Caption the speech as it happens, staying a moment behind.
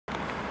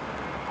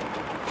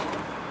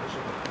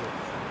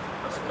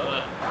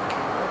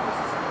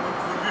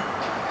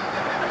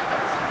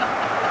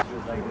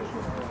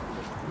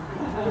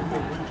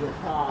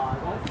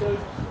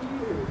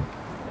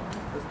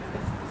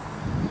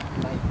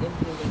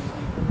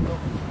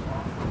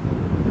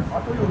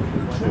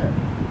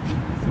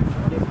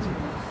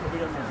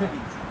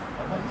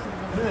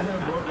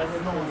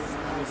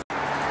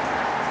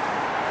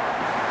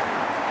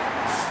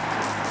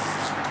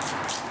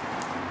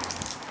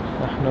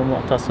نحن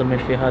معتصمين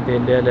في هذه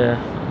الليلة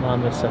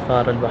أمام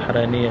السفارة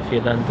البحرينية في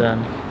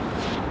لندن،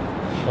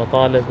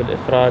 وطالب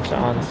الإفراج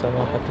عن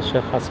سماحة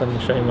الشيخ حسن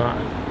مشيمع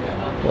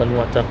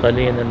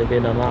والمعتقلين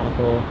الذين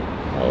معه.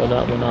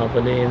 هؤلاء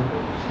مناضلين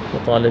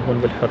يطالبون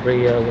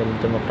بالحرية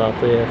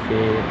والديمقراطية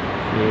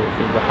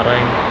في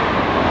البحرين،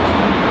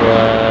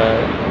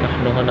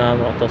 ونحن هنا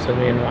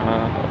معتصمين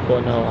مع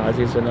أخونا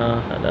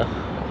وعزيزنا الأخ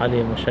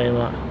علي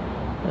مشيمع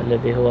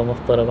الذي هو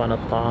مضطرب عن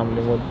الطعام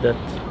لمدة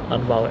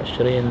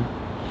 24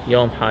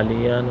 يوم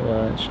حاليا،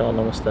 وإن شاء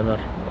الله مستمر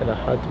إلى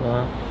حد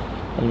ما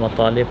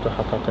المطالب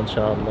تحقق إن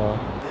شاء الله.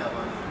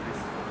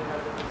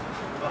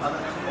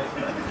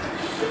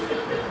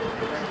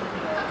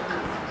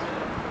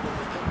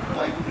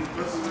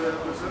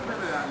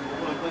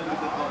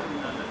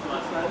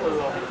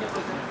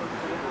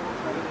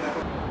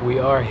 We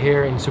are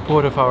here in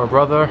support of our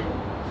brother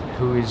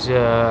who is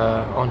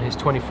on his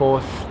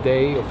 24th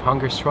day of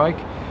hunger strike,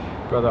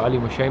 brother Ali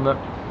Mshayma.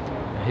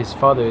 His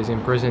father is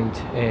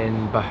imprisoned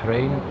in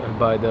Bahrain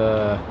by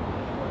the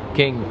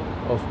king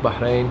of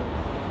Bahrain.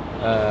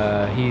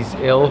 He's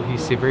ill,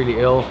 he's severely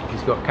ill,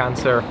 he's got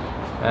cancer,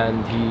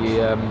 and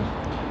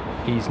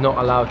he's not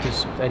allowed to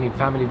any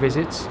family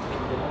visits,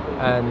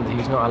 and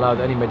he's not allowed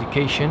any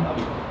medication.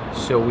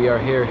 So we are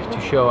here to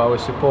show our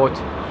support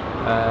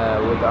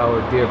with our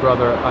dear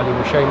brother Ali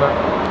Mshayma,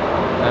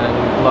 and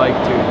we'd like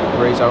to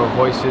raise our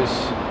voices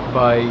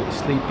by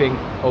sleeping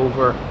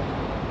over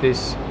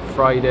this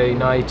Friday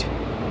night,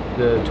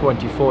 the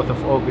 24th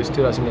of August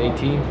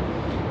 2018,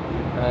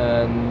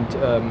 and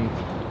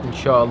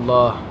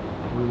inshallah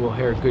we will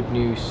hear good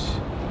news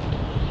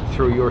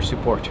through your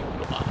support.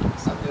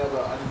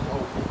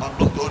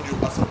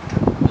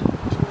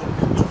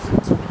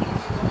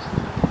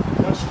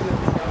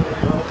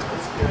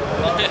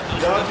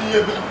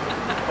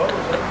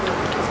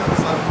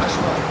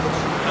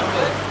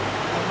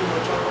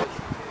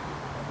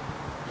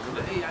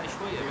 يعني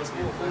شويه بس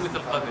مو مثل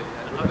قبل،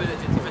 يعني قبل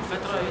جيت في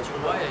فتره هيك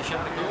هوايه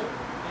شعري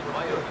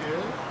هوايه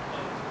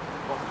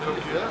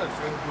تركيا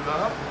 2000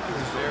 دولار.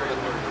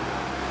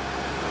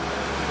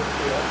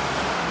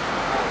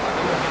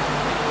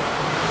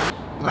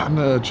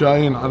 احنا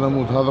جايين على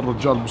مود هذا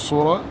الرجال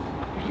بالصوره،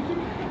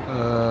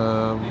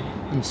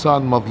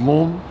 انسان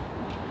مظلوم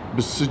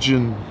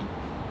بالسجن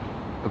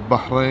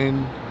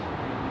ببحرين.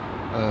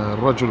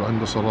 الرجل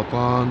عنده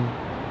سرطان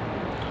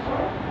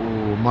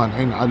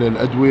ومانعين عليه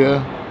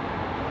الأدوية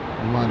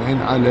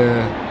ومانعين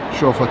عليه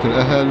شوفة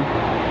الأهل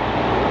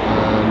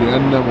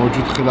لأنه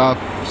موجود خلاف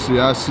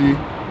سياسي.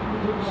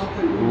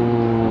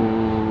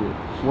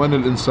 وين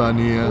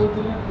الإنسانية؟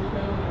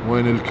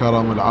 وين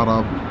الكرم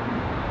العرب؟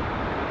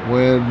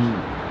 وين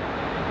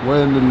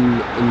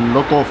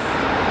اللطف؟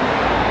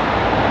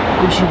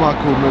 كل شيء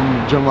ماكو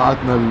من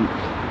جماعتنا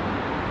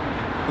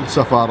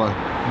السفارة،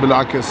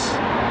 بالعكس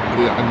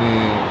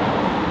يعني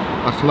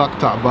أخلاق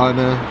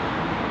تعبانة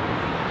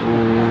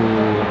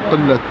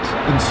وقلة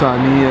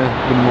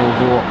إنسانية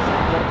بالموضوع،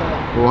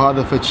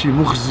 وهذا فد شيء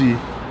مخزي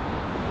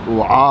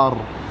وعار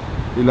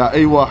إلى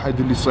أي واحد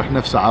اللي يصيح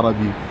نفسه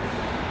عربي.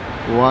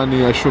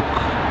 وأني أشك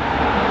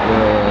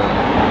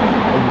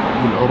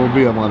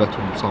بالعروبية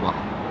مالتهم بصراحة.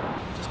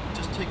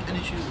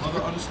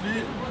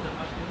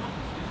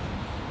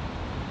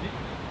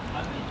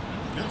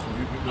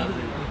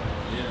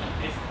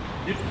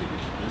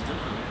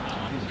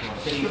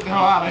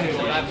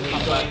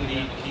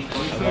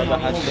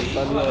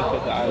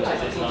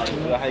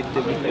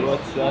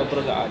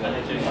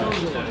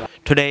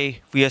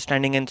 Today we are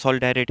standing in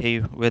solidarity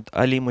with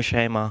Ali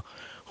Mshayma,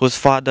 whose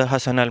father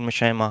Hassan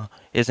al-Mshayma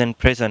is in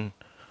prison.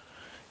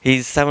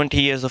 He's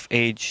 70 years of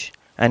age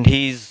and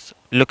he's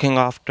looking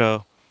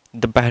after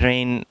the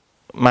Bahrain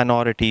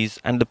minorities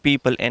and the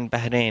people in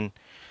Bahrain.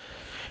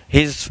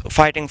 He's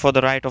fighting for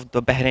the right of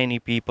the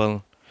Bahraini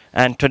people.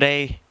 And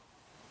today,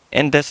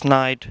 in this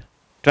night,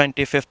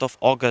 25th of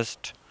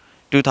August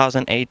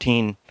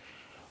 2018,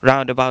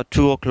 round about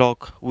 2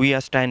 o'clock, we are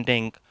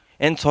standing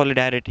in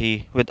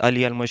solidarity with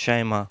Ali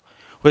al-Mshayma,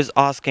 who is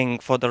asking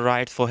for the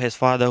rights for his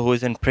father who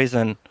is in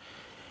prison.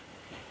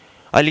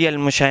 Ali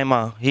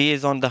al-Mshayma, he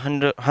is on the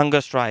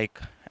hunger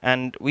strike,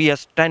 and we are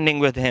standing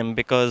with him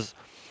because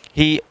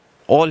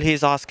all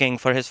he's asking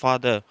for his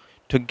father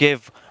to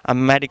give a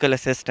medical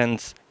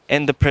assistance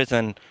in the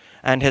prison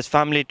and his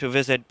family to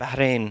visit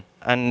Bahrain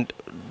and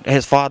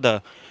his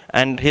father,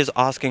 and he's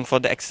asking for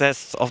the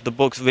access of the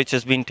books which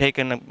has been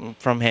taken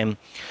from him.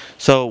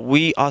 So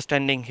we are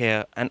standing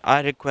here, and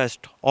I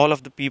request all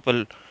of the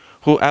people,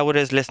 whoever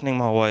is listening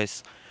my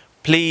voice,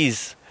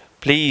 please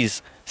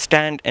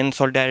stand in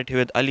solidarity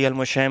with Ali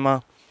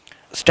al-Mshayma,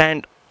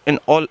 stand in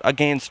all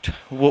against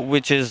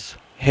which is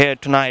here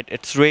tonight.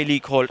 It's really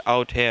cold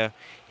out here.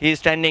 He's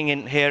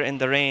standing here in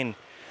the rain,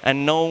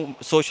 and no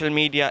social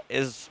media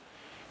is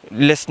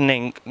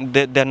listening.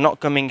 They're not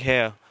coming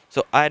here.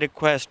 So I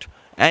request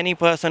any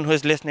person who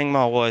is listening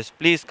my voice,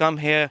 please come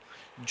here,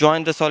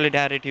 join the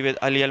solidarity with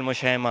Ali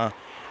al-Mashayma,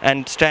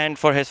 and stand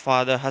for his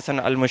father Hassan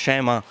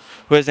al-Mashayma,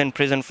 who is in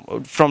prison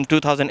from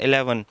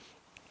 2011.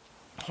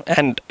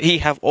 And he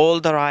have all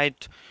the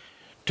right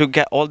to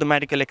get all the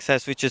medical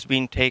access which is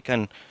being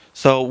taken.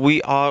 So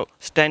we are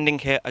standing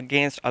here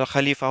against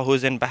Al-Khalifa, who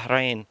is in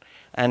Bahrain.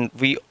 And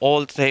we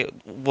all say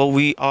what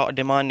we are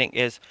demanding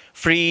is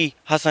free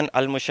Hassan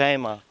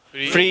al-Mashayma.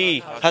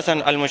 Free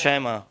Hassan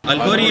al-Mashayma.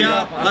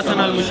 Al-Hurriya Hassan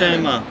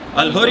al-Mashayma.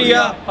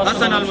 Al-Hurriya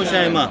Hassan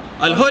al-Mashayma.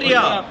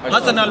 Al-Hurriya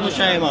Hassan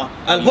al-Mashayma.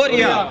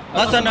 Al-Hurriya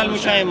Hassan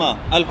al-Mashayma.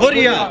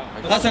 Al-Hurriya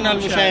Hassan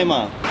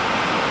al-Mashayma.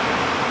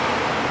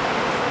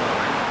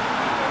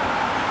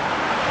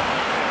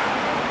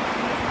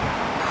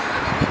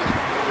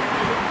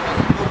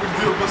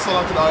 بس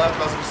صلاة الآيات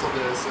لازم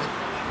نصلي هسه.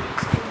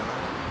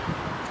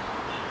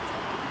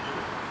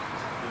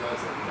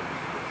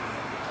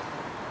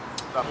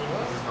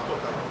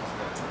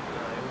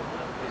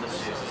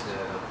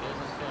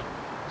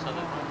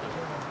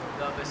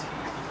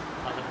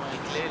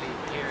 Clearly,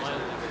 he's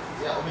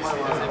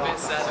a bit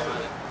sad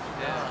about it.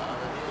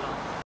 Yeah.